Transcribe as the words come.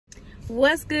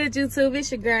What's good, YouTube?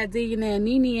 It's your girl IDEaLLionairE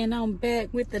NiNi, and I'm back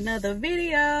with another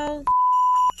video.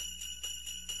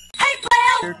 Hey,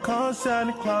 player! Here comes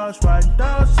Santa Claus, riding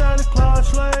down Santa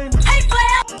Claus Lane. Hey,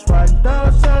 player! Riding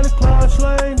down Santa Claus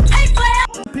Lane. Hey, player!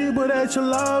 People that you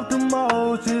love the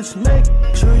most, just make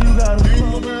sure you got them.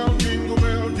 Jingle bell, jingle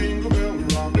bell, jingle bell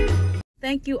rock.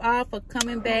 Thank you all for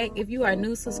coming back. If you are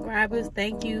new subscribers,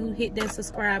 thank you. Hit that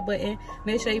subscribe button.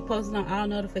 Make sure you post on all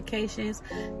notifications.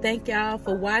 Thank y'all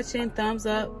for watching. Thumbs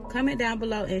up, comment down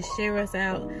below, and share us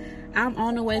out. I'm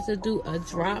on the way to do a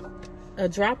drop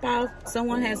off.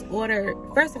 Someone has ordered.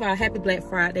 First of all, happy Black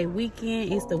Friday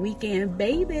weekend. It's the weekend,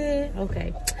 baby.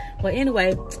 Okay, but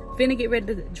anyway, finna get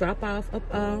ready to drop off a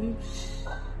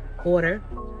order.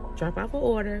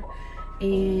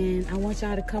 And I want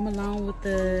y'all to come along with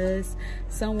us.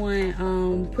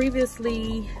 Someone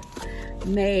previously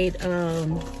made a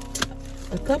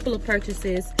couple of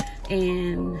purchases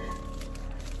and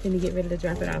then get ready to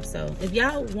drop it off. So if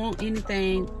y'all want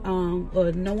anything or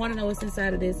want to know what's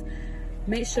inside of this,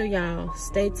 make sure y'all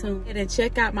stay tuned and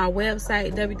check out my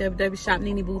website,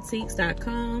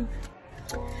 www.shopninivlogs.com,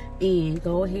 and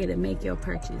go ahead and make your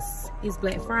purchase. It's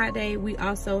Black Friday. We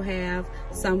also have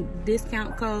some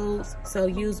discount codes, so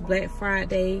use Black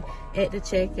Friday at the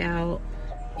checkout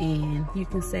and you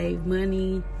can save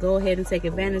money. Go ahead and take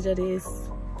advantage of this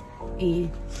and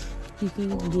you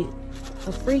can get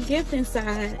a free gift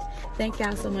inside. Thank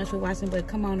y'all so much for watching, but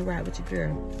come on to ride with your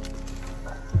girl.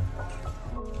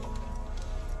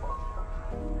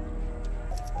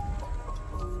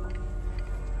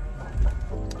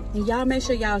 And y'all make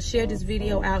sure y'all share this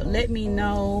video out. Let me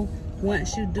know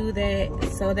once you do that,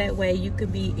 so that way you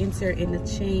could be entered in the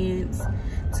chance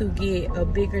to get a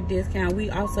bigger discount. We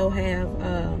also have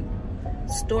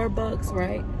Starbucks,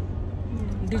 right?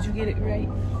 Did you get it right?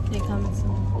 They're coming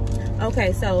soon.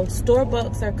 Okay, so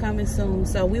Starbucks are coming soon.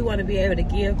 So we want to be able to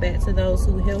give back to those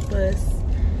who help us.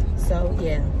 So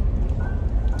yeah,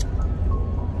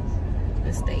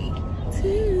 let's stay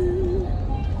tuned.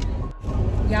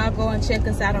 Y'all go and check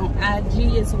us out on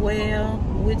IG as well,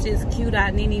 which is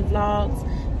q.ninivlogs.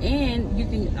 And you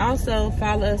can also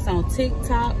follow us on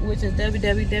TikTok, which is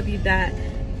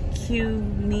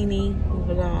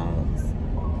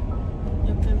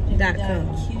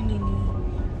www.q.ninivlogs.com.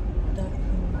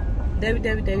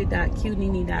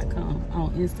 www.q.ninivlogs.com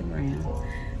on Instagram.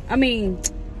 I mean,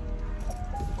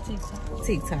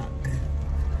 TikTok.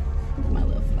 My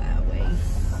little flyaway.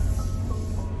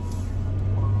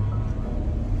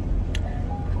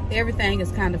 Everything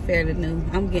is kind of fairly new.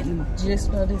 I'm getting just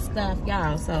for this stuff,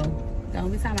 y'all. So don't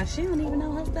be talking about she don't even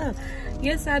know her stuff.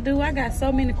 Yes, I do. I got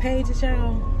so many pages,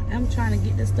 y'all. I'm trying to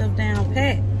get this stuff down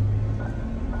pat.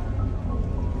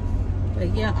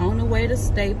 But yeah, on the way to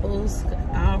Staples,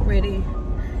 already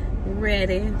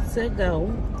ready to go.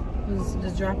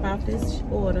 Just drop off this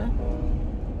order.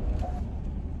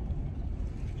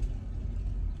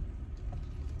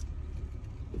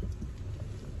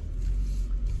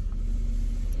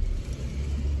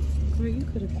 You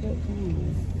could have kept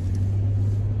going.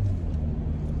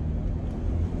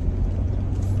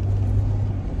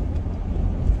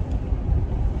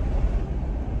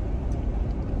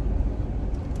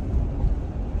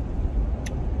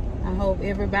 I hope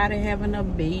everybody having a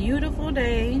beautiful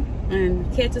day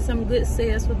and catching some good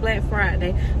sales for Black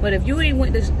Friday. But if you ain't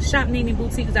went to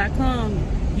shopninivlogs.com,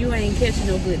 you ain't catching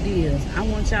no good deals. I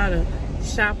want y'all to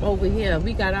shop over here.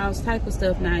 We got all type of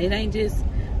stuff now. It ain't just,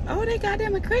 oh, they got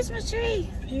them a Christmas tree.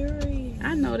 Period.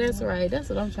 I know that's right. That's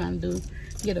what I'm trying to do.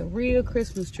 Get a real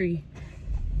Christmas tree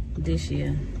this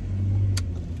year.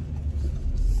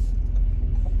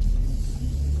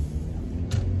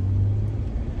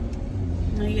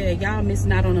 Oh yeah, y'all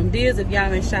missing out on them deals if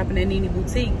y'all ain't shopping at NiNi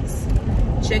Boutiques.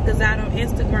 Check us out on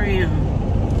Instagram,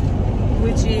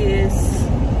 which is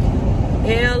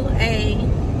L.A.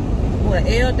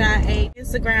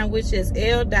 Instagram, which is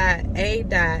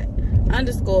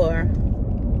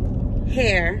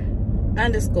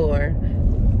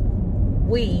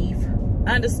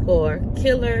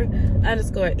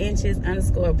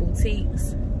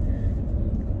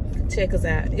Check us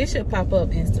out. It should pop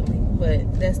up instantly,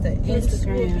 but that's the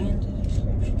Instagram.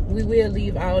 We will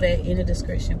leave all that in the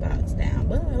description box down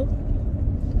below.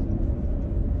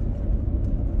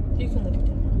 You can look at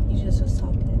them. You just was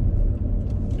talking.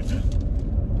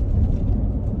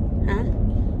 Huh?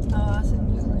 Oh, I said you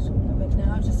can look at them back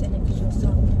now. I was just saying it because you was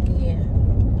talking. Yeah.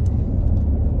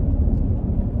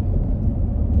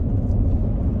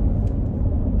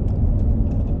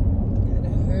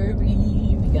 Gotta hurry.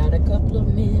 We got a couple of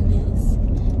minutes.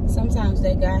 Sometimes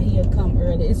that guy, he'll come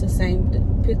early. It's the same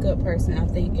pickup person, I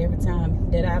think, every time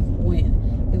that I've went.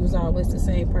 it was always the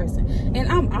same person.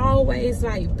 And I'm always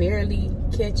like barely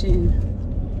catching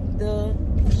the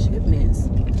shipments.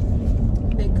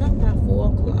 They come by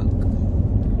 4 o'clock.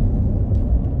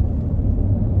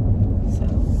 So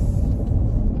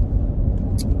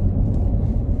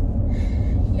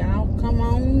y'all come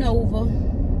on over.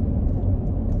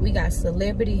 We got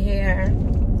celebrity hair.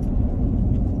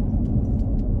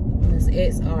 This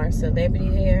XR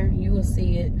celebrity hair. You will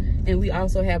see it. And we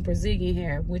also have Brazilian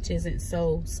hair, which isn't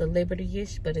so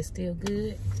celebrity-ish, but it's still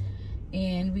good.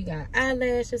 And we got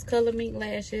eyelashes, color mink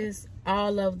lashes,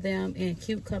 all of them in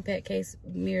cute compact case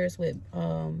mirrors with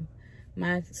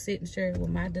my signature with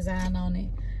my design on it.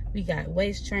 We got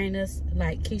waist trainers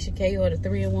like Keisha K or the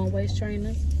 3-in-1 waist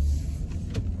trainers.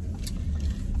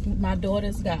 My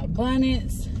daughter's got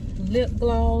bonnets, lip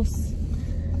gloss,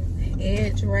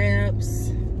 edge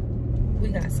wraps. We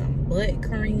got some butt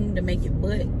cream to make your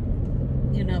butt,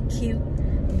 you know, cute.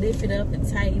 Lift it up and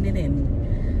tighten it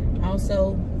and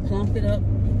also plump it up.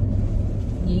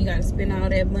 You ain't gotta spend all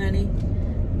that money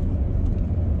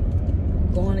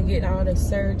going to get all the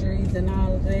surgeries and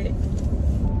all of that.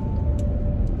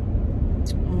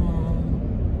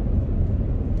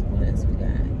 What else we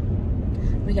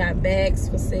got? We got bags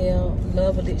for sale,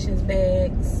 Love Addictions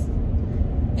bags.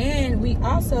 And we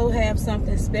also have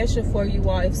something special for you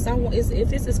all. If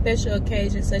it's a special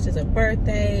occasion such as a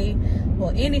birthday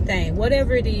or anything,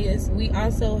 whatever it is, we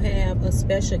also have a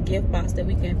special gift box that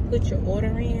we can put your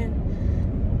order in.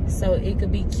 So it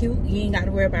could be cute. You ain't got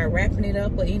to worry about wrapping it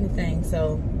up or anything.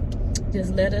 So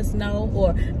just let us know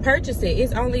or purchase it.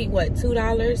 It's only what,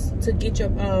 $2 to get your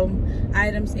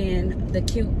items in the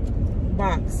cute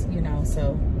box, you know.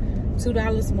 So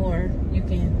 $2 more, you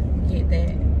can get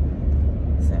that.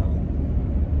 So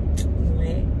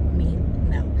let me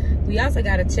know. We also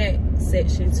got a chat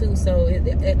section too. So at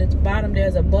the bottom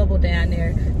there's a bubble down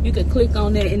there. You can click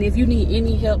on that, and if you need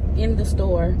any help in the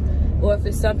store, or if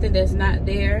it's something that's not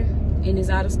there and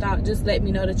is out of stock, just let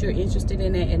me know that you're interested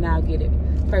in it, and I'll get it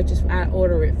purchased. I'll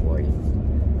order it for you.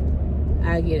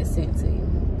 I'll get it sent to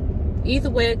you.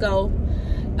 Either way it go.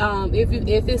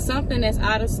 If it's something that's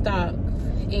out of stock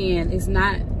and it's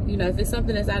not, you know, if it's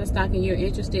something that's out of stock and you're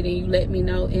interested and you let me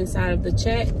know inside of the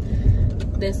chat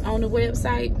that's on the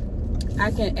website,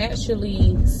 I can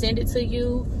actually send it to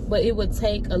you, but it would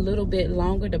take a little bit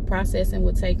longer. The processing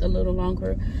would take a little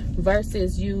longer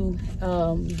versus you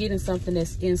getting something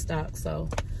that's in stock. So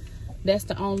that's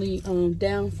the only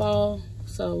downfall.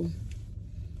 So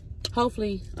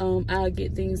hopefully I'll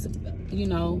get things, you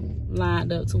know,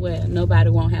 lined up to where nobody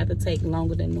won't have to take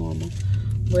longer than normal.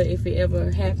 But if it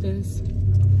ever happens,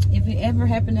 if it ever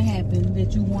happened to happen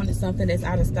that you wanted something that's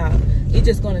out of stock, it's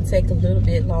just going to take a little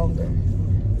bit longer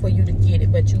for you to get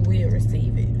it, but you will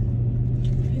receive it.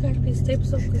 You got to be tape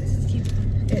so good. This is cute.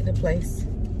 At the place.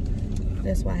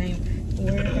 That's why I ain't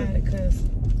worried about it, because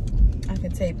I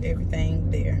can tape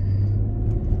everything there.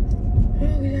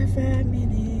 Oh, we got 5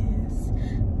 minutes.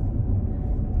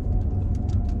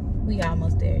 We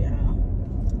almost there, y'all.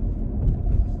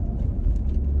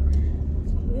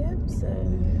 Yep, so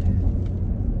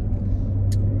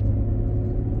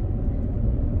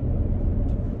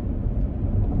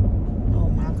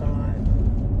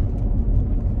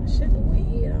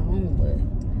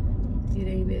it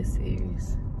ain't that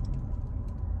serious.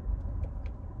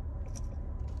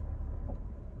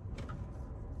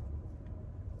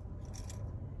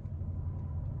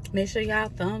 Make sure y'all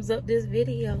thumbs up this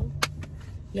video.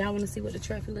 Y'all want to see what the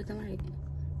traffic looking like?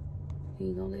 He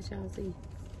ain't gonna let y'all see.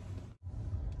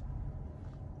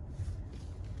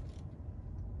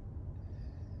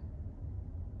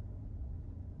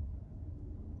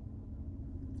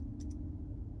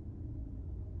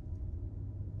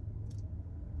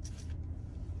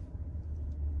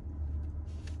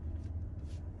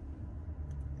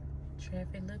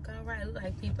 Traffic look all right. Look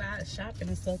like people out shopping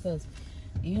and stuff, because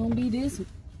it don't be this,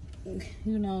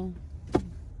 you know,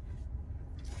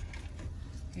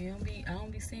 I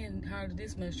don't be seeing hardly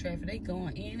this much traffic. They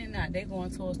going in and out. They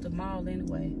going towards the mall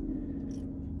anyway.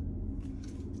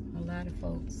 A lot of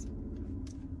folks.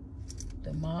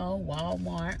 The mall,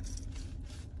 Walmart.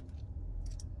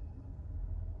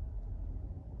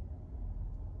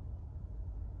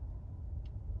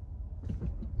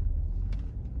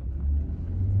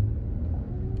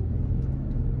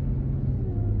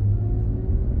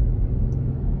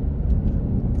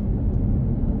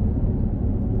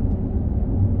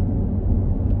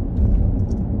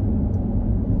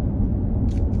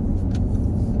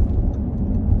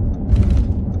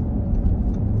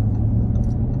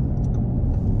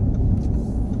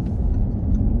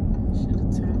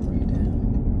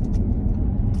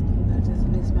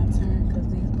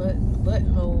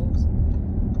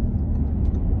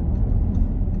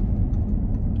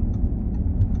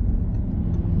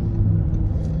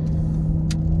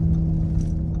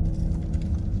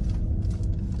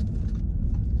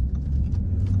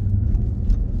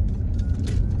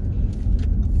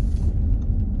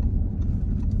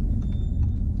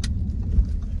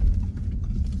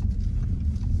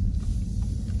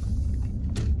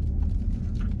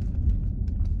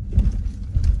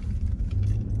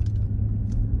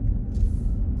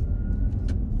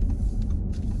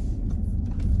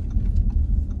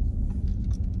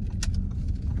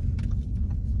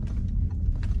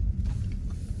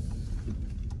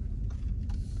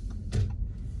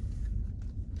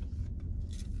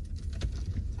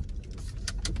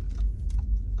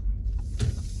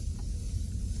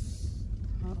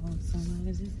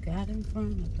 Is this guy in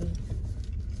front of us?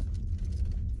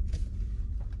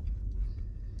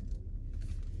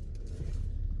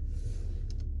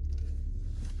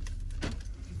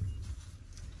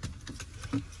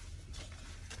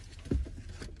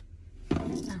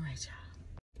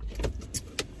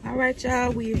 All right,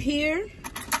 y'all, we're here.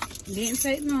 It didn't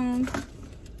take long.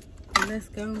 Let's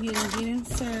go ahead and get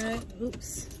inside.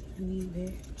 Oops, I need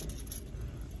that.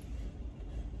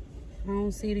 I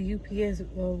don't see the UPS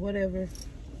or whatever.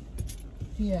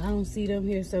 Yeah, I don't see them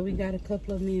here, so we got a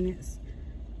couple of minutes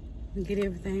to get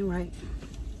everything right.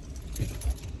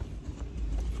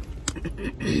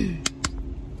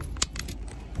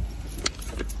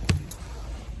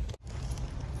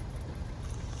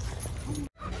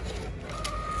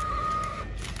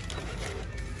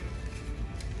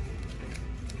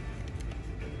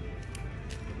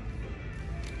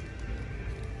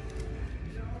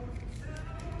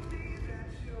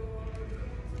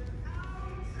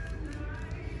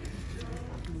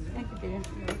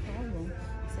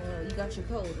 So you got your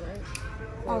code, right?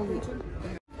 Oh,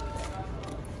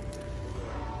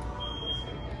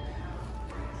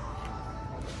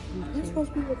 We're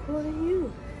supposed to be recording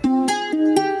you.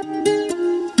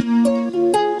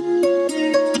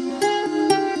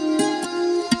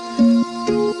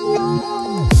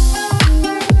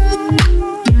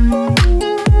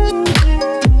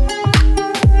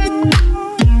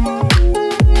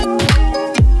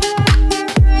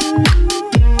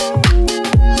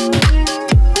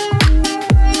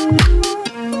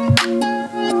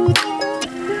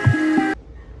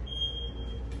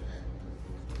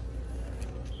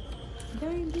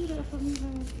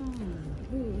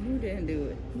 Who didn't do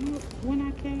it? When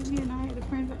I came in, I had to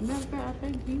print. Matter of fact, I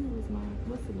think you was my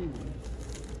what's the name?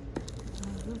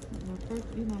 My first,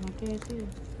 you know, my cashier.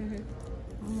 We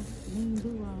didn't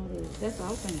do all this. That's all. I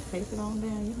was saying, tape it on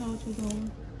down. You know what you're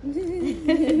doing.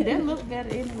 That looked better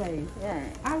anyway.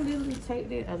 Right. I literally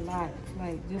taped it a lot,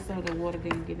 like just so the water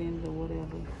didn't get in or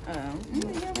whatever. Yeah,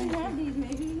 we have these.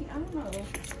 Maybe I don't know.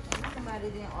 Somebody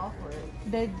didn't offer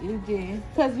it. They did,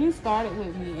 cause you started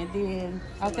with me, and then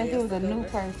I think it was a new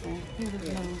person. He was new.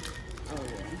 Oh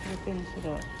yeah. We'll finish it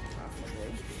up.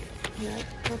 Possibly. Yeah.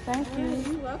 Well, thank you.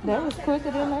 You're welcome. That was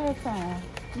quicker than last time.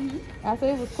 I said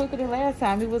it was quicker than last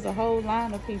time. It was a whole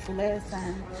line of people last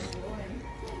time.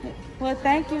 Well,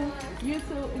 thank you. You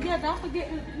too. Yeah, don't forget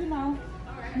to, you know,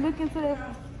 look into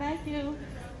that. Thank you.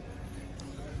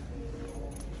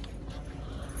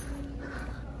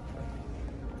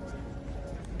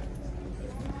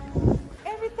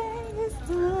 Everything is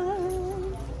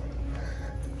done.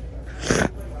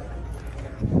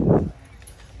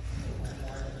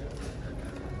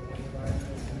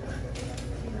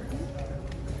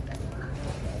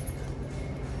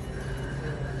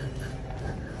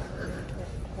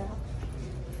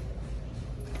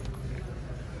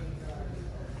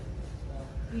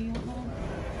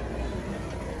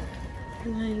 I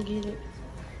didn't get it.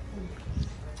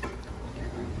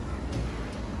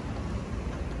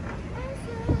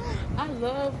 I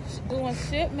love doing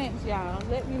shipments, y'all.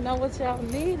 Let me know what y'all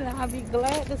need and I'll be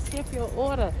glad to ship your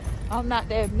order. I'm not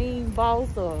that mean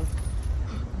boss or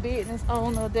business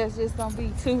owner that's just gonna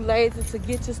be too lazy to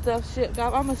get your stuff shipped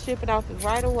off. I'm gonna ship it off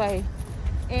right away.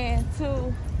 And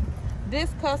to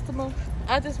this customer,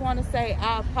 I just want to say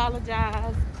I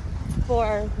apologize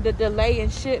for the delay in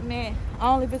shipment,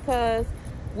 only because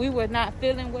we were not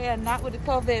feeling well, not with the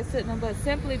COVID symptoms, but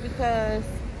simply because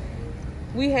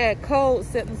we had cold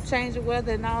symptoms, change of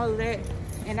weather and all of that.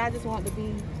 And I just want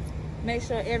to make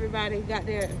sure everybody got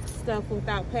their stuff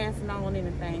without passing on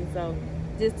anything. So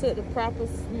just took the proper,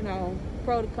 you know,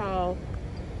 protocol.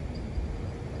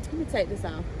 Let me take this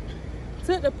off.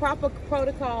 Took the proper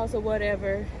protocols or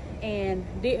whatever, and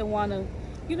didn't want to,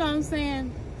 you know what I'm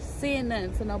saying, send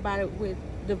nothing to nobody with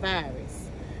the virus,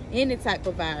 any type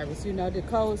of virus. You know, the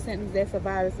cold symptoms, that's a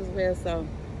virus as well. So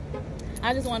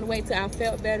I just want to wait till I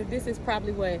felt better. This is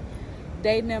probably what,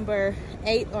 day number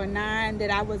 8 or 9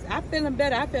 that I feeling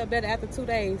better. I felt better after 2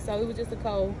 days, so it was just a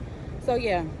cold. So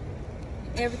yeah,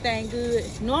 everything good.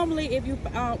 Normally if you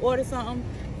order something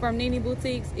from Nini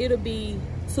Boutiques, it'll be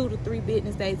 2 to 3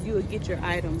 business days you will get your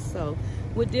items. So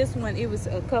with this one, it was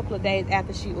a couple of days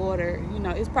after she ordered. You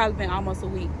know, it's probably been almost a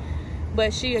week,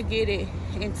 but she'll get it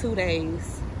in 2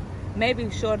 days, maybe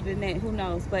shorter than that, who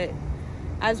knows. But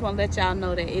I just want to let y'all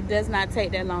know that it does not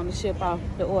take that long to ship off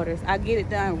the orders. I get it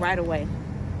done right away.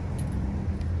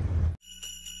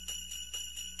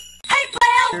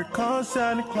 Here comes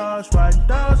Santa Claus, riding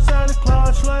down Santa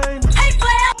Claus Lane.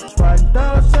 Riding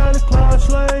down Santa Claus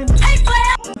Lane.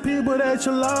 People that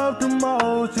you love the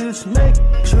most, just make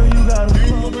sure you got them.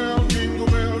 Jingle bell, jingle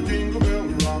bell.